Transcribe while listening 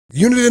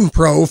Uniden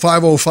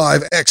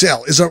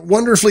PRO505XL is a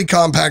wonderfully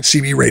compact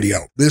CB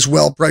radio. This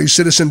well-priced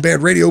citizen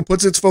band radio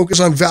puts its focus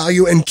on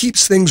value and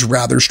keeps things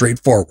rather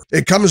straightforward.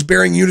 It comes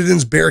bearing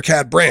Uniden's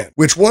Bearcat brand,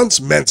 which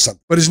once meant something,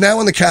 but is now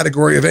in the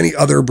category of any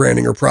other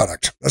branding or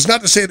product. That's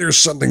not to say there's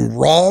something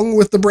wrong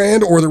with the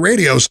brand or the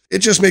radios, it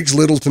just makes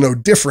little to no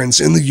difference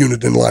in the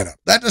Uniden lineup.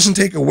 That doesn't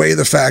take away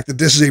the fact that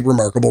this is a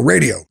remarkable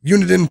radio.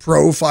 Uniden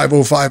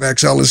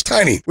PRO505XL is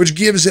tiny, which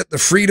gives it the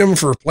freedom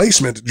for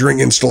placement during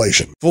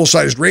installation.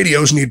 Full-sized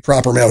radios need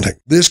proper mounting.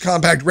 This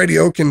compact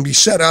radio can be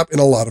set up in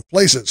a lot of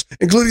places,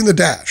 including the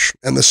dash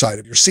and the side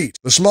of your seat.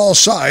 The small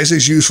size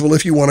is useful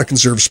if you want to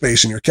conserve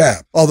space in your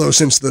cab, although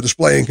since the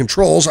display and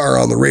controls are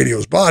on the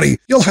radio's body,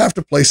 you'll have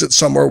to place it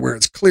somewhere where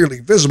it's clearly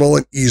visible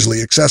and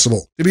easily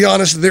accessible. To be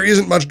honest, there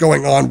isn't much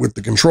going on with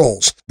the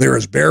controls. They're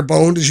as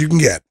bare-boned as you can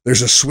get.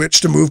 There's a switch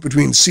to move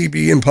between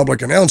CB and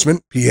public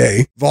announcement,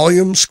 PA,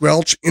 volume,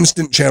 squelch,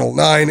 instant channel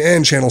 9,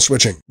 and channel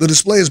switching. The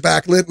display is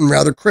backlit and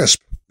rather crisp.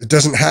 It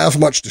doesn't have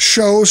much to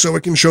show, so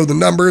it can show the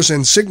numbers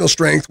and signal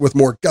strength with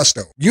more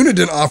gusto.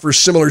 Uniden offers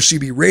similar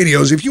CB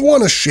radios if you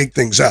want to shake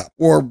things up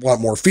or want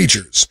more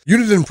features.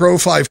 Uniden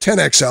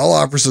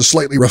PRO510XL offers a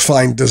slightly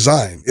refined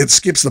design. It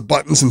skips the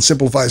buttons and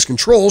simplifies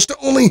controls to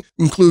only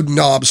include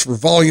knobs for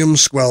volume,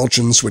 squelch,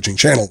 and switching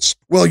channels.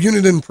 While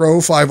Uniden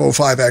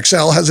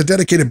PRO505XL has a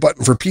dedicated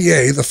button for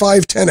PA, the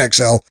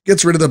 510XL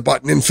gets rid of the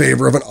button in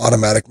favor of an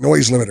automatic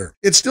noise limiter.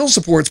 It still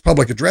supports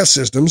public address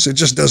systems, it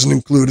just doesn't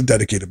include a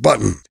dedicated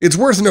button. It's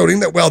worth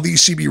noting that while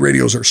these CB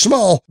radios are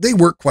small, they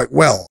work quite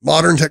well.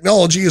 Modern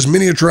technology is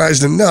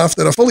miniaturized enough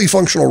that a fully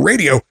functional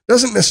radio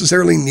doesn't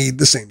necessarily need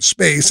the same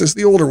space as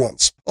the older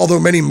ones. Although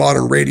many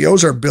modern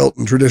radios are built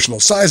in traditional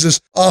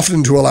sizes,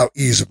 often to allow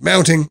ease of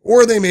mounting,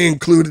 or they may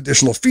include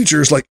additional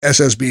features like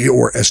SSB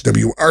or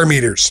SWR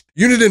meters.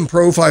 Uniden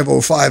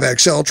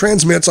PRO505XL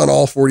transmits on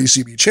all 40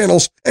 CB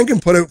channels and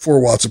can put out 4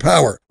 watts of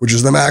power, which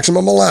is the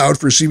maximum allowed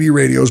for CB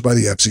radios by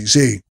the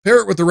FCC. Pair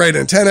it with the right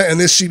antenna and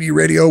this CB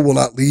radio will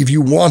not leave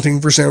you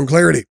wanting for sound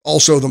clarity.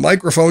 Also, the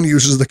microphone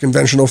uses the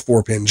conventional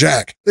 4-pin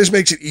jack. This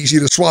makes it easy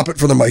to swap it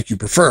for the mic you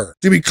prefer.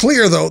 To be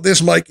clear though,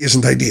 this mic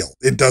isn't ideal.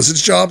 It does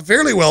its job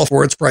fairly well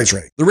for its price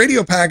range. The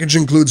radio package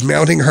includes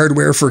mounting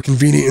hardware for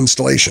convenient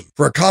installation.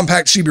 For a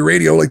compact CB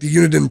radio like the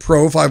Uniden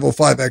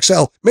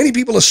PRO505XL, many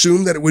people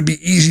assume that it would be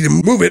easy to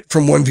move it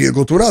from one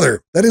vehicle to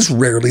another. That is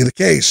rarely the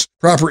case.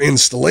 Proper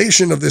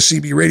installation of this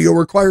CB radio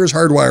requires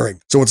hardwiring,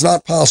 so it's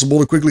not possible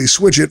to quickly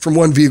switch it from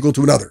one vehicle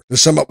to another. To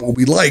sum up what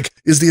we like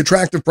is the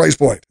attractive price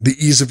point, the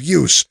ease of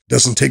use,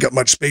 doesn't take up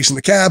much space in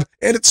the cab,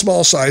 and its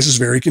small size is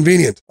very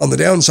convenient. On the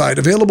downside,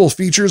 available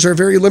features are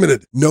very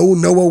limited, no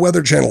NOAA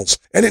weather channels,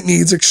 and it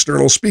needs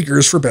external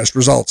speakers for best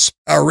results.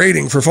 Our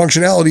rating for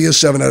functionality is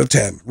 7 out of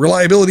 10,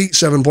 reliability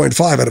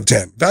 7.5 out of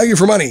 10, value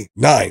for money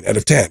 9 out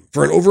of 10,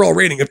 for an overall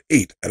rating of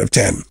 8 out of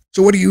 10.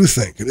 So what do you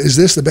think? Is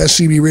this the best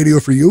CB radio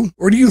for you?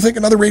 Or do you think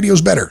another radio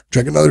is better?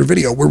 Check another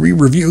video where we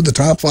review the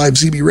top 5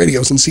 CB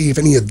radios and see if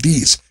any of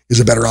these is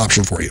a better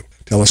option for you.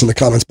 Tell us in the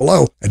comments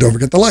below, and don't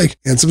forget to like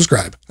and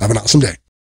subscribe. Have an awesome day.